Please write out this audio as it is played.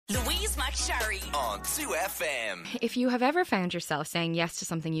Louise McSharry on 2FM. If you have ever found yourself saying yes to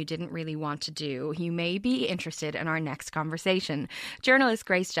something you didn't really want to do, you may be interested in our next conversation. Journalist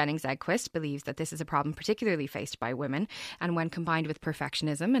Grace Jennings-Edquist believes that this is a problem particularly faced by women, and when combined with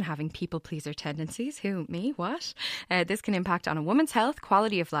perfectionism and having people-pleaser tendencies, this can impact on a woman's health,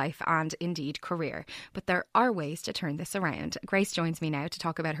 quality of life and indeed career. But there are ways to turn this around. Grace joins me now to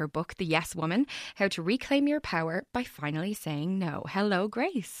talk about her book, The Yes Woman, How to Reclaim Your Power by Finally Saying No. Hello,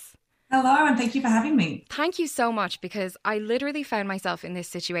 Grace. Hello, and thank you for having me. Thank you so much, because I literally found myself in this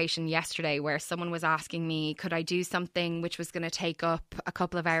situation yesterday where someone was asking me, could I do something which was going to take up a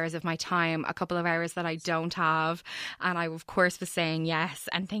couple of hours of my time, a couple of hours that I don't have. And I, of course, was saying yes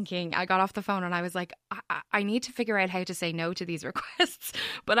and thinking, I got off the phone and I was like, I need to figure out how to say no to these requests,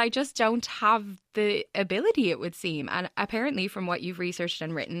 but I just don't have the ability, it would seem. And apparently, from what you've researched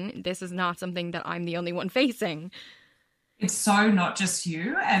and written, this is not something that I'm the only one facing. It's so not just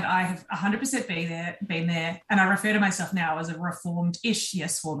you, and I have 100% been there, and I refer to myself now as a reformed-ish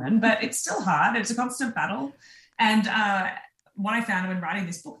yes woman, but it's still hard. It's a constant battle. And what I found when writing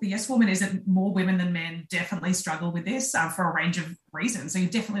this book, the yes woman, is that more women than men definitely struggle with this for a range of reasons. So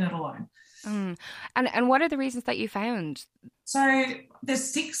you're definitely not alone. And what are the reasons that you found? So there's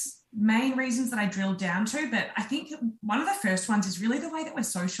 6 main reasons that I drilled down to, but I think one of the first ones is really the way that we're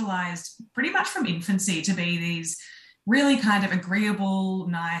socialized pretty much from infancy to be these really kind of agreeable,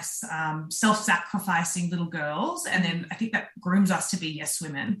 nice, self-sacrificing little girls. And then I think that grooms us to be yes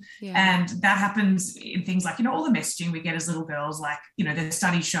women. Yeah. And that happens in things like, all the messaging we get as little girls, like, there's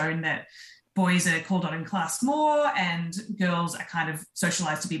studies shown that boys are called on in class more and girls are kind of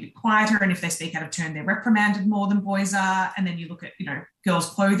socialized to be a bit quieter. And if they speak out of turn, they're reprimanded more than boys are. And then you look at, girls'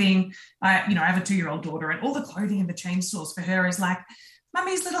 clothing. I have a 2-year-old daughter, and all the clothing in the chain stores for her is like,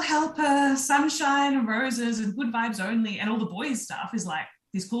 Mummy's little helper, sunshine and roses and good vibes only. And all the boys' stuff is like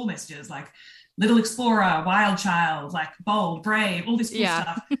these cool messages like little explorer, wild child, like bold, brave, all this cool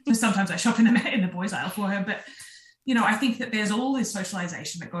stuff. So sometimes I shop in the boys' aisle for her. But, I think that there's all this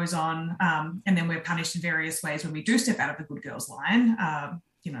socialization that goes on, and then we're punished in various ways when we do step out of the good girls line.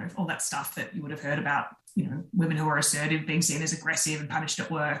 All that stuff that you would have heard about, women who are assertive being seen as aggressive and punished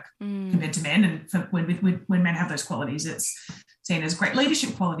at work compared to men. And when men have those qualities, it's seen as great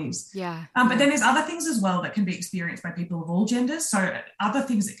leadership qualities. Yeah. But then there's other things as well that can be experienced by people of all genders. So other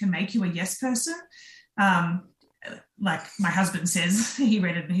things that can make you a yes person. Like my husband says, he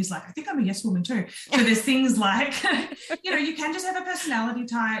read it and he's like, I think I'm a yes woman too. So there's things like, you can just have a personality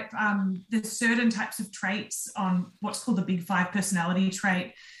type. There's certain types of traits on what's called the big 5 personality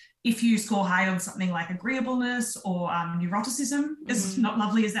trait. If you score high on something like agreeableness or neuroticism, as not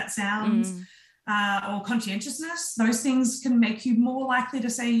lovely as that sounds, or conscientiousness, those things can make you more likely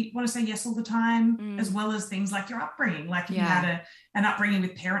to want to say yes all the time, as well as things like your upbringing. Like if you had an upbringing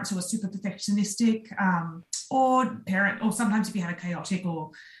with parents who were super perfectionistic, or sometimes if you had a chaotic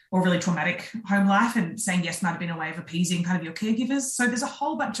or really traumatic home life, and saying yes might have been a way of appeasing kind of your caregivers. So there's a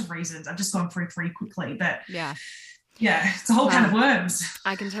whole bunch of reasons. I've just gone through 3 quickly, but yeah, it's a whole can of worms.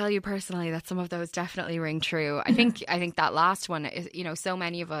 I can tell you personally that some of those definitely ring true. I think that last one is, so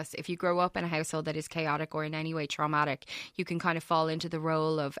many of us, if you grow up in a household that is chaotic or in any way traumatic, you can kind of fall into the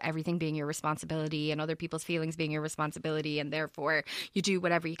role of everything being your responsibility and other people's feelings being your responsibility, and therefore you do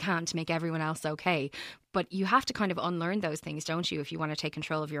whatever you can to make everyone else okay. But you have to kind of unlearn those things, don't you, if you want to take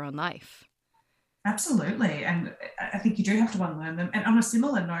control of your own life? Absolutely. And I think you do have to unlearn them. And on a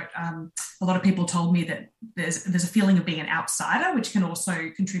similar note, a lot of people told me that there's a feeling of being an outsider, which can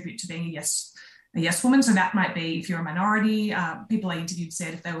also contribute to being a yes woman. So that might be if you're a minority. People I interviewed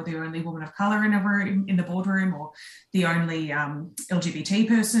said if they were the only woman of colour in a room, in the boardroom, or the only LGBT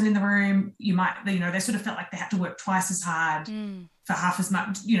person in the room, you might, they sort of felt like they had to work twice as hard for half as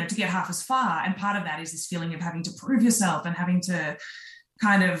much, to get half as far. And part of that is this feeling of having to prove yourself and having to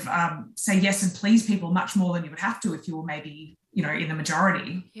kind of say yes and please people much more than you would have to if you were maybe, in the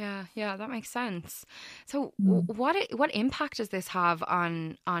majority. Yeah, that makes sense. So what impact does this have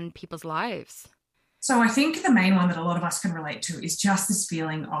on people's lives? So I think the main one that a lot of us can relate to is just this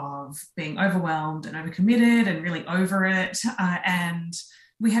feeling of being overwhelmed and overcommitted and really over it. And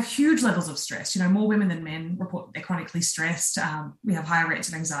we have huge levels of stress. More women than men report they're chronically stressed. We have higher rates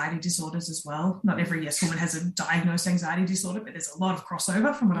of anxiety disorders as well. Not every yes woman has a diagnosed anxiety disorder, but there's a lot of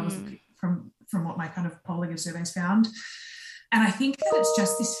crossover from what I was from what my kind of polling of surveys found. And I think that it's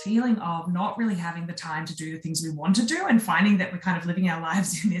just this feeling of not really having the time to do the things we want to do, and finding that we're kind of living our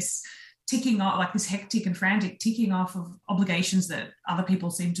lives in this ticking off, like this hectic and frantic ticking off of obligations that other people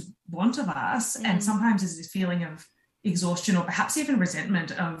seem to want of us. And sometimes there's this feeling of exhaustion or perhaps even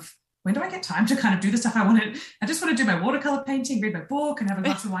resentment of when do I get time to kind of do the stuff I want to? I just want to do my watercolor painting, read my book, and have a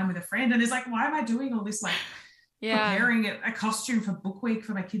glass of wine with a friend. And it's like, why am I doing all this, like, preparing a costume for book week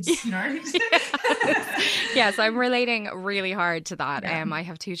for my kids, you know? Yes, I'm relating really hard to that. I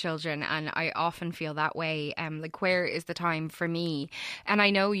have 2 children, and I often feel that way. Like, where is the time for me? And I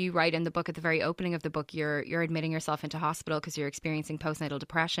know you write in the book, at the very opening of the book, you're admitting yourself into hospital because you're experiencing postnatal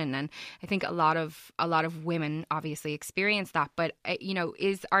depression. And I think a lot of women obviously experience that. But you know,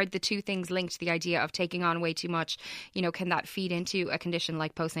 are the two things linked? The idea of taking on way too much, you know, can that feed into a condition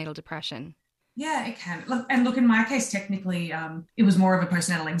like postnatal depression? Yeah, it can. Look, in my case, technically, it was more of a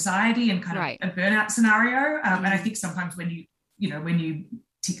postnatal anxiety and kind of a burnout scenario. And I think sometimes when you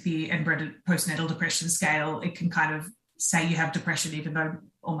tick the Edinburgh postnatal depression scale, it can kind of say you have depression, even though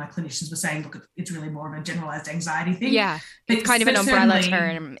all my clinicians were saying, look, it's really more of a generalized anxiety thing. Yeah, it's kind of an umbrella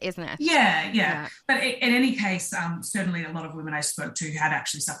term, isn't it? Yeah. But in any case, certainly a lot of women I spoke to had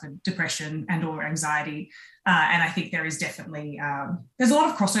actually suffered depression and or anxiety. And I think there is definitely, there's a lot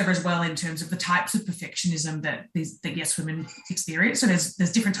of crossover as well in terms of the types of perfectionism that yes, women experience. So there's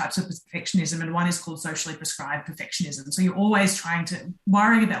different types of perfectionism, and one is called socially prescribed perfectionism. So you're always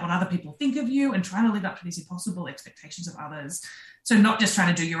worrying about what other people think of you and trying to live up to these impossible expectations of others. So not just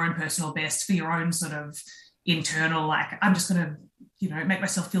trying to do your own personal best for your own sort of internal, like, I'm just going to, you know, make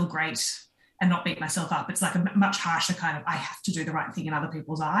myself feel great and not beat myself up. It's like a much harsher kind of, I have to do the right thing in other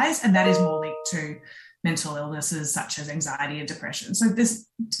people's eyes. And that is more linked to mental illnesses such as anxiety and depression. So there's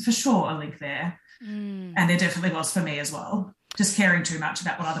for sure a link there. And there definitely was for me as well. Just caring too much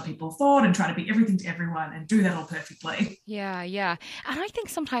about what other people thought and trying to be everything to everyone and do that all perfectly. Yeah. And I think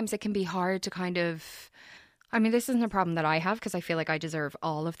sometimes it can be hard to kind of, I mean, this isn't a problem that I have because I feel like I deserve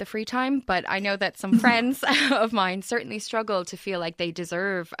all of the free time, but I know that some friends of mine certainly struggle to feel like they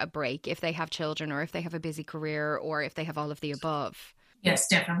deserve a break if they have children or if they have a busy career or if they have all of the above. Yes,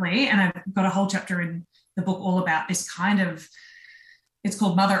 definitely. And I've got a whole chapter in the book all about this kind of, it's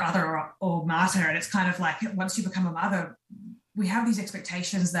called mother, other, or martyr. And it's kind of like, once you become a mother, we have these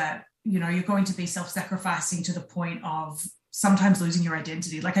expectations that, you know, you're going to be self-sacrificing to the point of sometimes losing your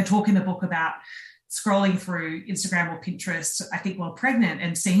identity. Like I talk in the book about scrolling through Instagram or Pinterest, I think while pregnant,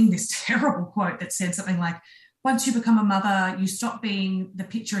 and seeing this terrible quote that said something like, once you become a mother, you stop being the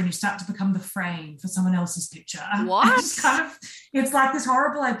picture and you start to become the frame for someone else's picture. What? It's like this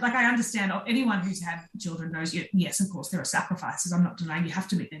horrible, like I understand anyone who's had children knows, yes, of course, there are sacrifices. I'm not denying you have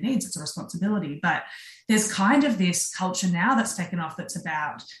to meet their needs. It's a responsibility. But there's kind of this culture now that's taken off that's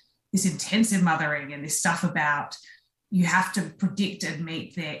about this intensive mothering and this stuff about you have to predict and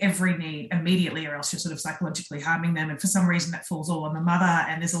meet their every need immediately or else you're sort of psychologically harming them. And for some reason that falls all on the mother.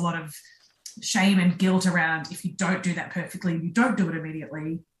 And there's a lot of shame and guilt around if you don't do that perfectly, you don't do it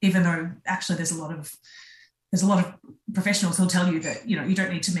immediately, even though actually there's a lot of professionals who'll tell you that, you know, you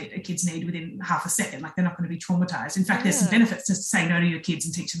don't need to meet a kid's need within half a second, like they're not going to be traumatized. In fact, there's some benefits to say no to your kids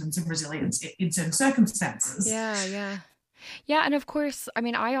and teaching them some resilience in certain circumstances. Yeah, and of course, I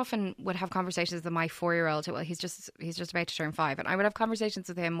mean, I often would have conversations with my 4-year-old. Well, he's just about to turn 5, and I would have conversations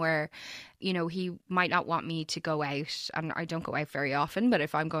with him where, you know, he might not want me to go out, and I don't go out very often. But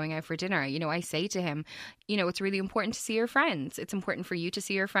if I'm going out for dinner, you know, I say to him, you know, it's really important to see your friends. It's important for you to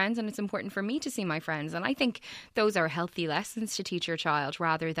see your friends, and it's important for me to see my friends. And I think those are healthy lessons to teach your child,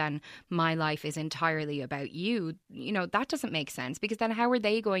 rather than my life is entirely about you. You know, that doesn't make sense, because then how are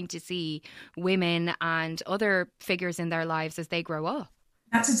they going to see women and other figures in their lives as they grow up?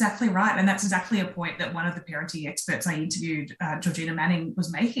 That's exactly right. And that's exactly a point that one of the parenting experts I interviewed, Georgina Manning,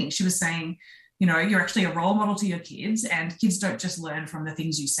 was making. She was saying, you know, you're actually a role model to your kids, and kids don't just learn from the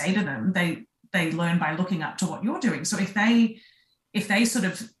things you say to them. They learn by looking up to what you're doing. So if they sort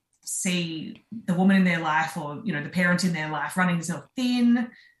of see the woman in their life, or, you know, the parent in their life running themselves thin,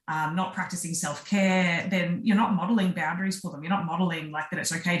 not practicing self-care, then you're not modeling boundaries for them. You're not modeling like that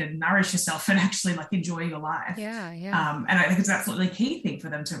it's okay to nourish yourself and actually like enjoy your life. Yeah. And I think it's an absolutely key thing for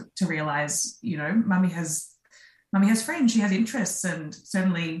them to realize, you know, mummy has friends, she has interests. And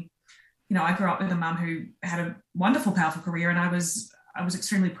certainly, you know, I grew up with a mum who had a wonderful, powerful career, and I was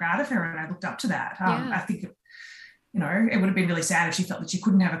extremely proud of her, and I looked up to that. I think, you know, it would have been really sad if she felt that she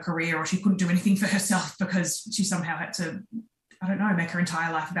couldn't have a career or she couldn't do anything for herself because she somehow had to, I don't know, make her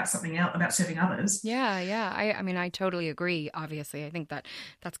entire life about something else, about serving others. Yeah. I mean, I totally agree. Obviously, I think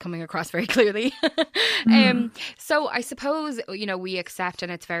that's coming across very clearly. So I suppose, you know, we accept,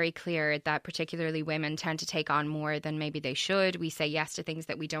 and it's very clear that particularly women tend to take on more than maybe they should. We say yes to things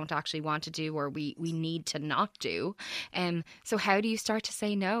that we don't actually want to do, or we need to not do. So how do you start to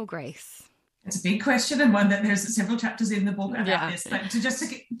say no, Grace? It's a big question, and one that there's several chapters in the book about this. But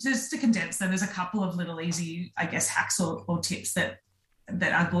just to condense them, there's a couple of little easy, I guess, hacks or tips that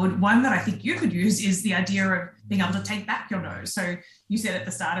that are good. One that I think you could use is the idea of being able to take back your no. So you said at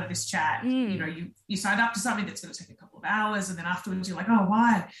the start of this chat, you know, you signed up to something that's going to take a couple of hours, and then afterwards you're like, oh,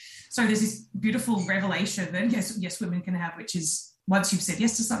 why? So there's this beautiful revelation that yes, women can have, which is once you've said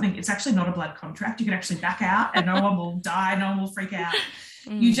yes to something, it's actually not a blood contract. You can actually back out and no one will die, no one will freak out.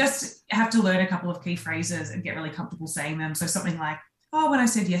 You just have to learn a couple of key phrases and get really comfortable saying them. So something like, oh, when I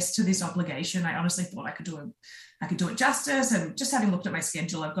said yes to this obligation, I honestly thought I could do it justice. And just having looked at my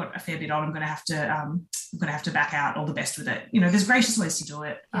schedule, I've got a fair bit on. I'm going to have to back out. All the best with it. You know, there's gracious ways to do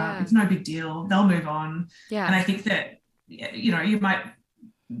it. It's no big deal. They'll move on. Yeah. And I think that, you know, you might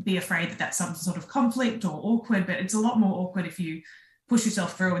be afraid that that's some sort of conflict or awkward, but it's a lot more awkward if you push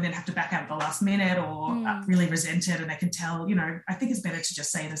yourself through and then have to back out at the last minute or really resent it, and they can tell. You know, I think it's better to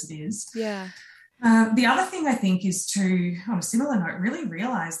just say it as it is. Yeah. The other thing I think is to, on a similar note, really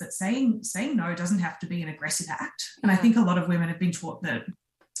realise that saying no doesn't have to be an aggressive act. And I think a lot of women have been taught that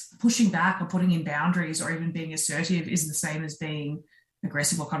pushing back or putting in boundaries or even being assertive is the same as being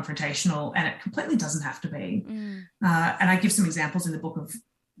aggressive or confrontational, and it completely doesn't have to be. And I give some examples in the book of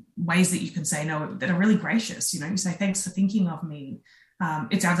ways that you can say no that are really gracious. You know, you say, thanks for thinking of me.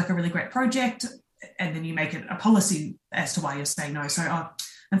 It sounds like a really great project, and then you make it a policy as to why you're saying no. So,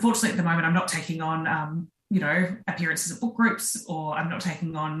 unfortunately, at the moment, I'm not taking on, appearances at book groups, or I'm not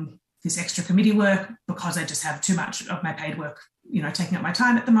taking on this extra committee work because I just have too much of my paid work, you know, taking up my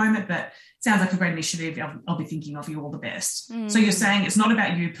time at the moment. But it sounds like a great initiative. I'll be thinking of you. All the best. So you're saying it's not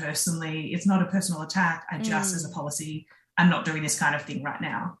about you personally. It's not a personal attack. I just, as a policy, I'm not doing this kind of thing right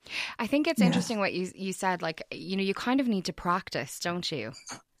now. I think it's interesting what you said. Like, you know, you kind of need to practice, don't you?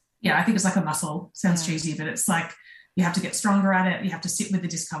 Yeah, I think it's like a muscle. Sounds cheesy, but it's like, you have to get stronger at it. You have to sit with the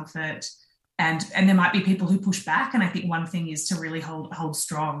discomfort, and there might be people who push back. And I think one thing is to really hold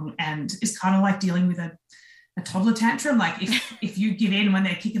strong, and it's kind of like dealing with a toddler tantrum. Like if you give in when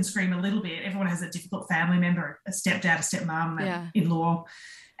they kick and scream a little bit, everyone has a difficult family member, a stepdad, a stepmom, an in-law.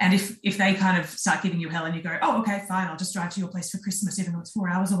 And if they kind of start giving you hell and you go, oh, okay, fine, I'll just drive to your place for Christmas, even though it's 4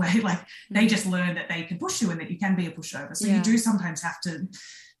 hours away. Like they just learn that they can push you and that you can be a pushover. So you do sometimes have to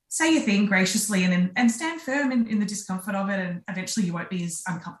say your thing graciously and stand firm in the discomfort of it, and eventually you won't be as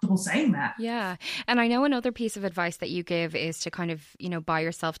uncomfortable saying that. Yeah. And I know another piece of advice that you give is to kind of, you know, buy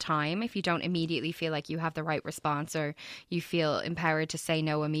yourself time. If you don't immediately feel like you have the right response, or you feel empowered to say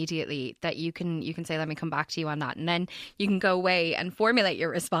no immediately, that you can say, let me come back to you on that. And then you can go away and formulate your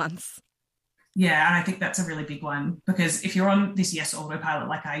response. Yeah. And I think that's a really big one, because if you're on this yes autopilot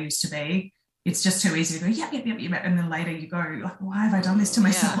like I used to be, it's just too easy to go, yep. And then later you go, like, why have I done this to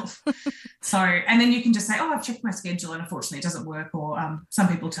myself? Yeah. So, and then you can just say, oh, I've checked my schedule and unfortunately it doesn't work. Or some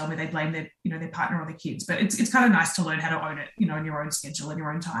people tell me they blame their partner or their kids, but it's kind of nice to learn how to own it, you know, in your own schedule and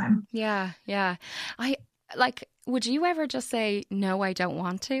your own time. Yeah. Yeah. Would you ever just say, no, I don't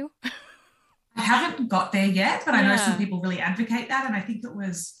want to? I haven't got there yet, but I know some people really advocate that. And I think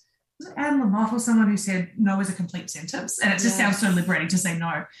was it Anne Lamott or someone who said no is a complete sentence? And it just sounds so liberating to say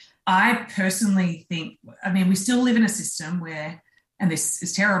no. I personally think, I mean, we still live in a system where, and this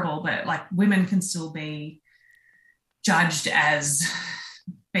is terrible, but like women can still be judged as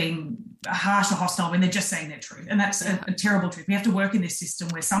being harsh or hostile when they're just saying their truth. And that's a terrible truth. We have to work in this system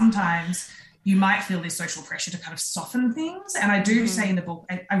where sometimes you might feel this social pressure to kind of soften things. And I do say in the book,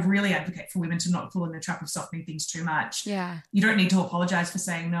 I really advocate for women to not fall in the trap of softening things too much. Yeah. You don't need to apologise for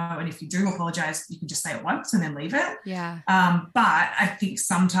saying no. And if you do apologise, you can just say it once and then leave it. Yeah. But I think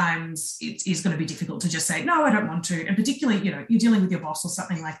sometimes it is going to be difficult to just say, no, I don't want to. And particularly, you know, you're dealing with your boss or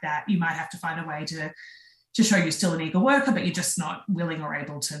something like that. You might have to find a way to show you're still an eager worker, but you're just not willing or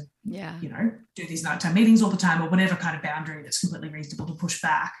able to, you know, do these nighttime meetings all the time, or whatever kind of boundary that's completely reasonable to push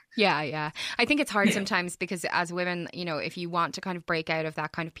back. Yeah. I think it's hard sometimes because as women, you know, if you want to kind of break out of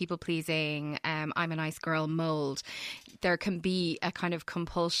that kind of people pleasing, I'm a nice girl mold, there can be a kind of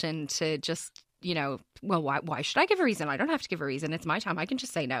compulsion to just, you know, well, why should I give a reason? I don't have to give a reason. It's my time. I can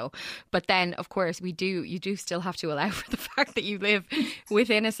just say no. But then, of course, you do still have to allow for the fact that you live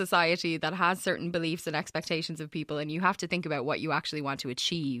within a society that has certain beliefs and expectations of people, and you have to think about what you actually want to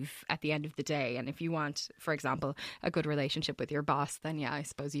achieve at the end of the day. And if you want, for example, a good relationship with your boss, then I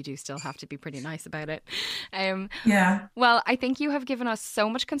suppose you do still have to be pretty nice about it. Well, I think you have given us so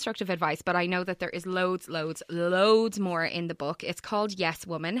much constructive advice, but I know that there is loads more in the book. It's called Yes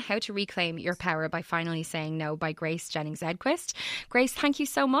Woman: How to Reclaim Your Power by Finally Saying No, by Grace Jennings-Edquist. Grace, thank you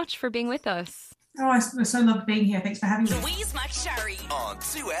so much for being with us. Oh, I so love being here. Thanks for having me. Louise McSharry on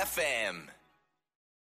 2FM.